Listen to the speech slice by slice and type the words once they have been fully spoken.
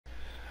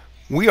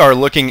We are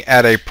looking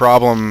at a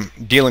problem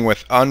dealing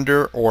with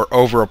under or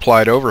over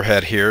applied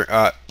overhead here.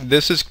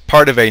 This is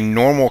part of a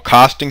normal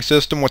costing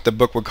system, what the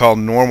book would call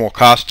normal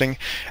costing.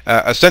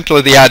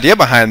 Essentially the idea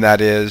behind that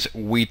is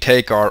we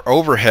take our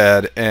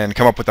overhead and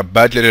come up with a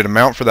budgeted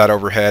amount for that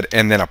overhead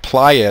and then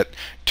apply it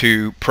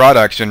to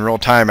products in real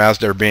time as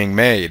they're being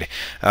made.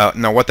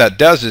 Now what that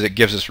does is it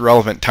gives us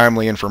relevant,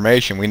 timely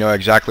information. We know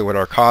exactly what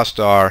our costs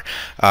are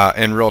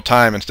in real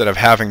time instead of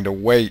having to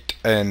wait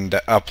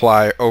and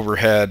apply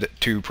overhead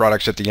to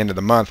products at the end of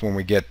the month when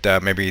we get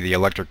maybe the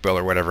electric bill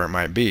or whatever it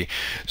might be.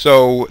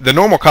 So the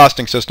normal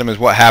costing system is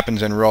what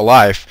happens in real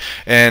life,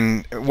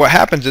 and what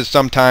happens is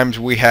sometimes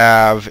we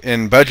have,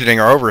 in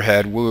budgeting our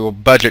overhead, we will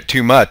budget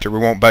too much or we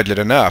won't budget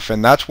enough,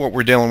 and that's what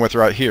we're dealing with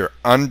right here,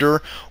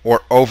 under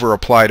or over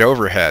applied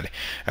overhead.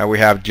 We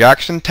have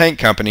Jackson Tank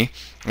Company,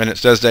 and it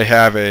says they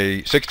have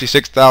a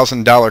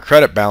 $66,000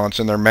 credit balance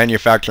in their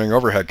manufacturing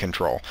overhead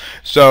control.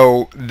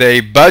 So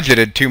they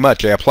budgeted too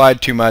much, they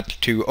applied too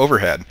much to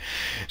overhead.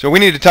 So we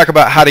need to talk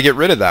about how to get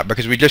rid of that,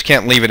 because we just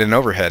can't leave it in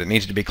overhead. It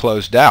needs to be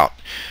closed out.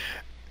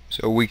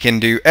 So we can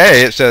do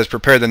A, it says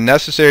prepare the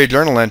necessary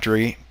journal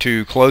entry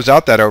to close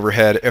out that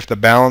overhead if the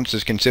balance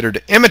is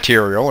considered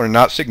immaterial or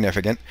not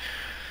significant.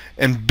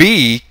 And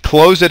B,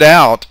 close it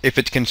out if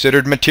it's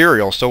considered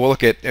material. So we'll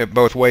look at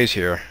both ways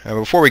here.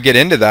 Before we get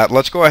into that,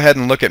 let's go ahead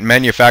and look at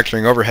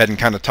manufacturing overhead and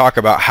kind of talk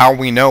about how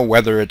we know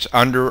whether it's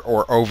under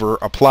or over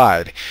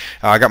applied.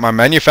 I got my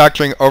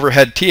manufacturing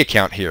overhead T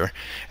account here.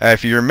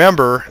 If you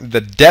remember,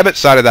 the debit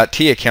side of that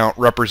T account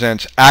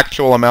represents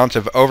actual amounts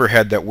of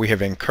overhead that we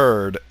have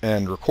incurred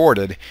and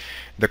recorded.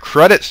 The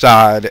credit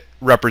side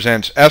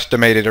represents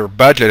estimated or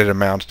budgeted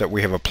amounts that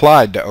we have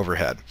applied to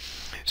overhead.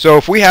 So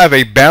if we have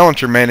a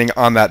balance remaining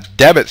on that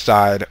debit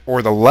side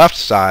or the left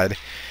side,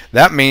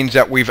 that means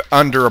that we've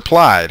under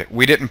applied.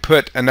 We didn't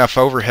put enough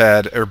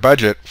overhead or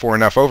budget for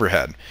enough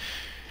overhead.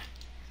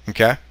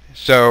 Okay?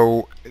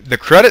 So the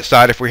credit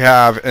side, if we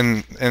have,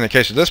 in the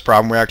case of this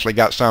problem, we actually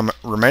got some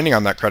remaining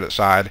on that credit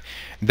side,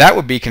 that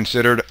would be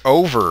considered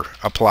over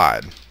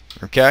applied.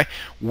 Okay?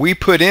 We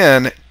put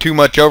in too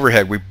much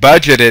overhead. We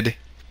budgeted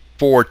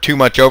for too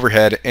much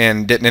overhead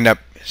and didn't end up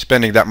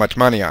spending that much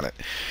money on it.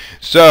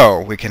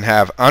 So we can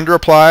have under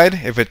applied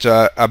if it's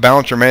a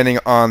balance remaining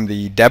on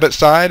the debit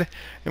side,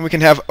 and we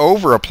can have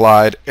over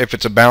applied if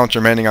it's a balance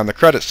remaining on the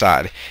credit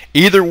side.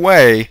 Either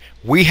way,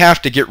 we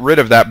have to get rid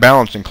of that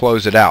balance and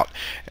close it out.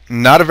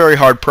 Not a very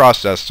hard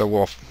process,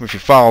 so if you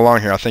follow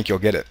along here, I think you'll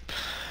get it.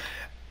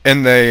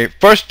 In the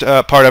first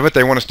part of it,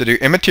 they want us to do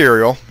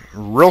immaterial.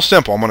 Real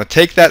simple. I'm going to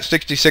take that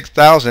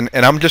 $66,000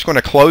 and I'm just going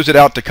to close it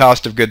out to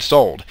cost of goods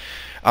sold.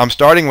 I'm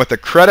starting with a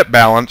credit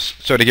balance,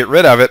 so to get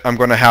rid of it, I'm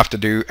going to have to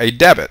do a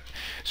debit.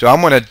 So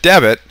I'm going to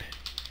debit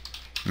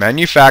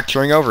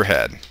manufacturing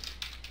overhead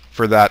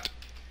for that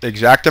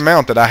exact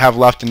amount that I have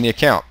left in the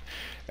account.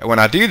 And when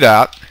I do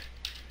that,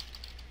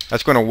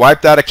 that's going to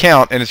wipe that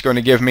account and it's going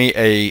to give me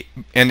a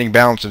ending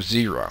balance of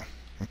 0.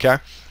 Okay?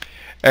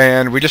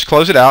 And we just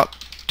close it out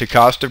to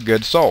cost of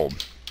goods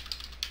sold.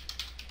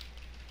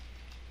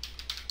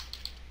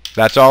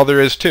 That's all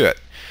there is to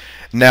it.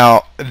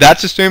 Now,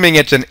 that's assuming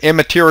it's an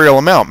immaterial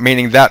amount,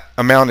 meaning that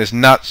amount is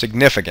not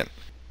significant.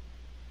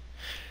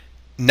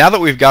 Now that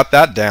we've got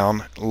that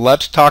down,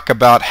 let's talk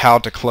about how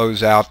to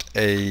close out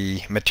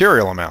a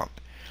material amount.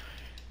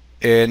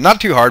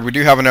 Not too hard. We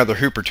do have another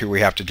hoop or two we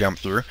have to jump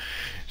through.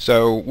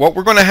 So what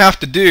we're going to have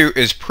to do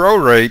is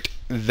prorate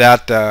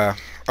that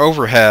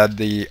overhead,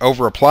 the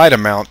over applied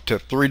amount, to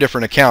 3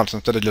 different accounts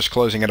instead of just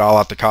closing it all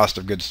out to cost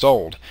of goods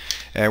sold.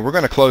 And we're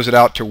going to close it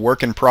out to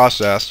work in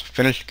process,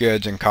 finished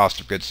goods, and cost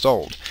of goods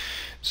sold.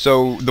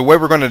 So the way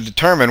we're going to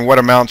determine what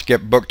amounts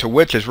get booked to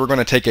which is we're going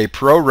to take a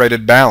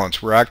prorated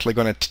balance. We're actually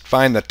going to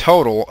find the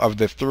total of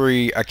the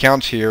 3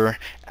 accounts here,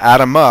 add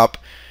them up,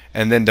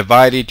 and then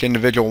divide each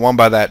individual one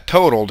by that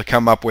total to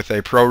come up with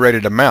a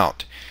prorated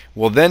amount.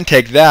 We'll then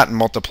take that and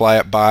multiply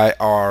it by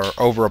our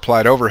over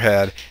applied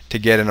overhead to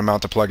get an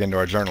amount to plug into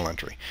our journal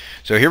entry.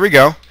 So here we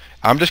go.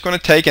 I'm just going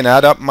to take and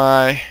add up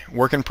my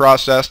work in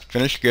process,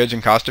 finished goods,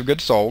 and cost of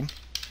goods sold.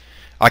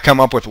 I come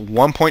up with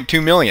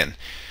 1.2 million.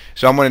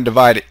 So I'm going to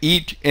divide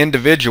each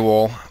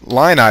individual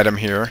line item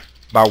here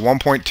by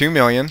 1.2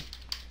 million,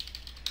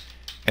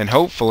 and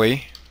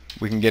hopefully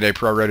we can get a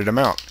prorated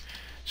amount.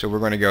 So we're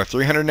going to go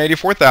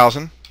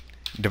 384,000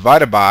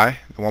 divided by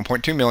the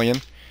 1.2 million,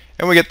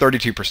 and we get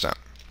 32%.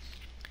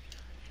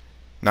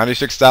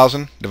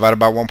 96,000 divided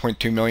by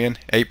 1.2 million,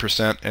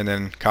 8%, and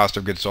then cost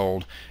of goods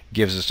sold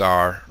gives us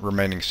our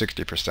remaining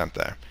 60%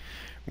 there.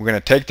 We're going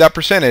to take that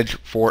percentage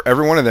for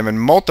every one of them and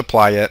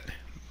multiply it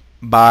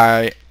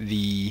by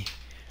the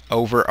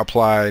over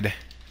applied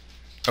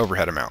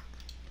overhead amount.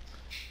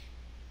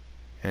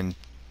 And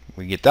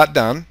we get that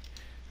done.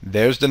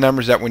 There's the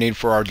numbers that we need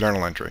for our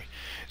journal entry.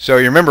 So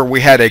you remember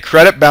we had a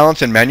credit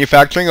balance in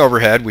manufacturing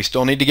overhead. We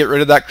still need to get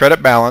rid of that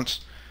credit balance.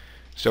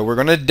 So we're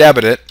going to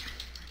debit it,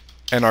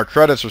 and our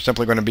credits are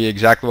simply going to be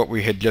exactly what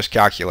we had just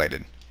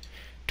calculated.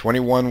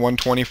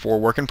 21,124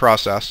 work in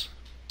process,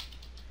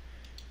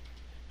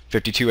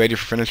 5280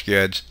 for finished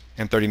goods,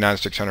 and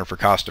 39,600 for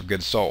cost of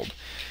goods sold.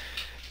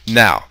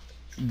 Now,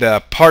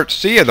 the part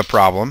C of the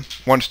problem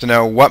wants to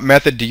know what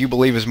method do you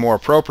believe is more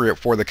appropriate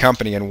for the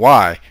company and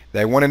why.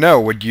 They want to know,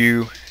 would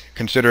you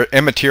consider it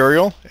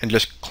immaterial and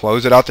just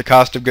close it out to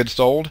cost of goods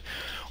sold?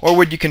 Or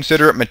would you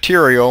consider it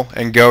material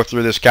and go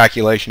through this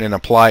calculation and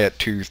apply it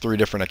to 3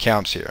 different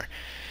accounts here?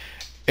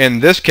 In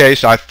this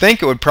case, I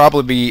think it would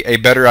probably be a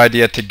better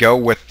idea to go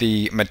with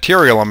the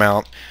material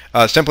amount,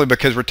 simply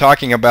because we're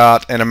talking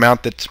about an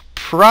amount that's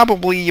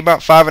probably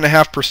about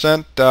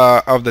 5.5%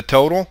 of the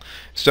total.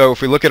 So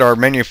if we look at our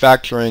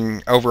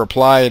manufacturing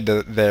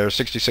overapplied there,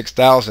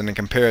 66,000, and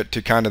compare it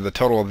to kind of the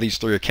total of these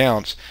 3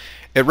 accounts,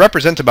 it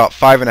represents about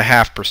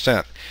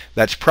 5.5%.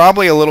 That's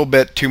probably a little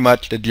bit too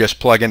much to just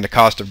plug into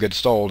cost of goods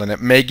sold, and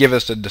it may give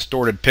us a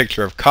distorted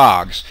picture of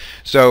COGS.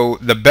 So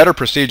the better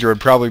procedure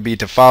would probably be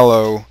to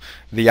follow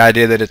the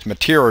idea that it's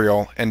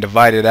material and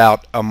divide it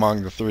out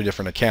among the 3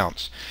 different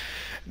accounts.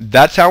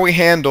 That's how we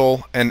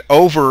handle an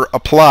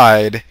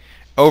over-applied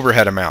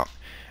overhead amount.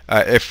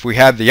 If we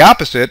had the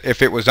opposite,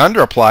 if it was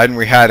under-applied and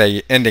we had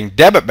a ending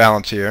debit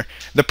balance here,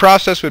 the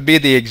process would be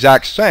the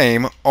exact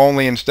same,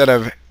 only instead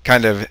of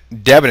kind of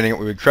debiting it,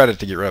 we would credit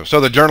to get rid of. So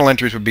the journal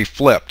entries would be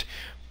flipped.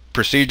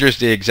 Procedure is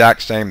the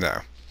exact same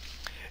though.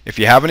 If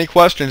you have any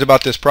questions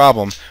about this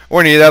problem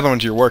or any of the other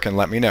ones you're working,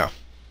 let me know.